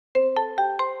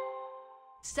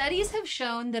Studies have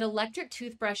shown that electric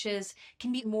toothbrushes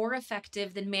can be more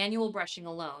effective than manual brushing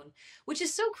alone, which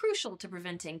is so crucial to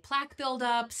preventing plaque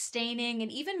buildup, staining,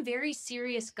 and even very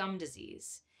serious gum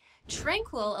disease.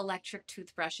 Tranqwil electric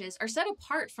toothbrushes are set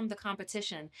apart from the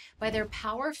competition by their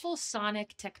powerful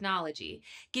sonic technology,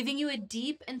 giving you a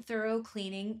deep and thorough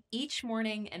cleaning each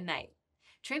morning and night.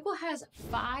 Tranquil has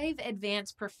 5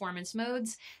 advanced performance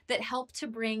modes that help to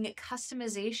bring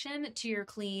customization to your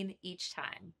clean each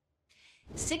time.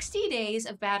 60 days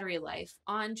of battery life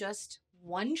on just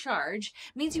one charge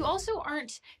means you also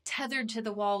aren't tethered to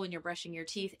the wall when you're brushing your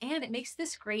teeth, and it makes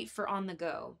this great for on the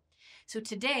go. So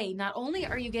today, not only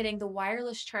are you getting the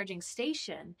wireless charging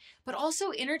station, but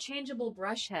also interchangeable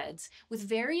brush heads with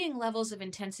varying levels of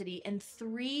intensity and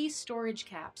 3 storage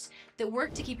caps that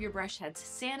work to keep your brush heads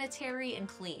sanitary and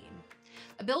clean.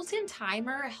 A built-in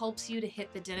timer helps you to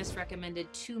hit the dentist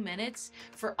recommended 2 minutes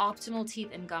for optimal teeth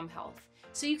and gum health,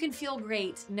 so you can feel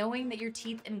great knowing that your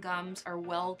teeth and gums are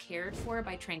well cared for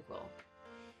by Tranquil.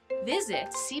 Visit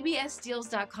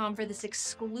cbsdeals.com for this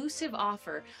exclusive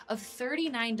offer of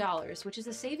 $39, which is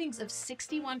a savings of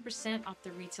 61% off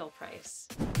the retail price.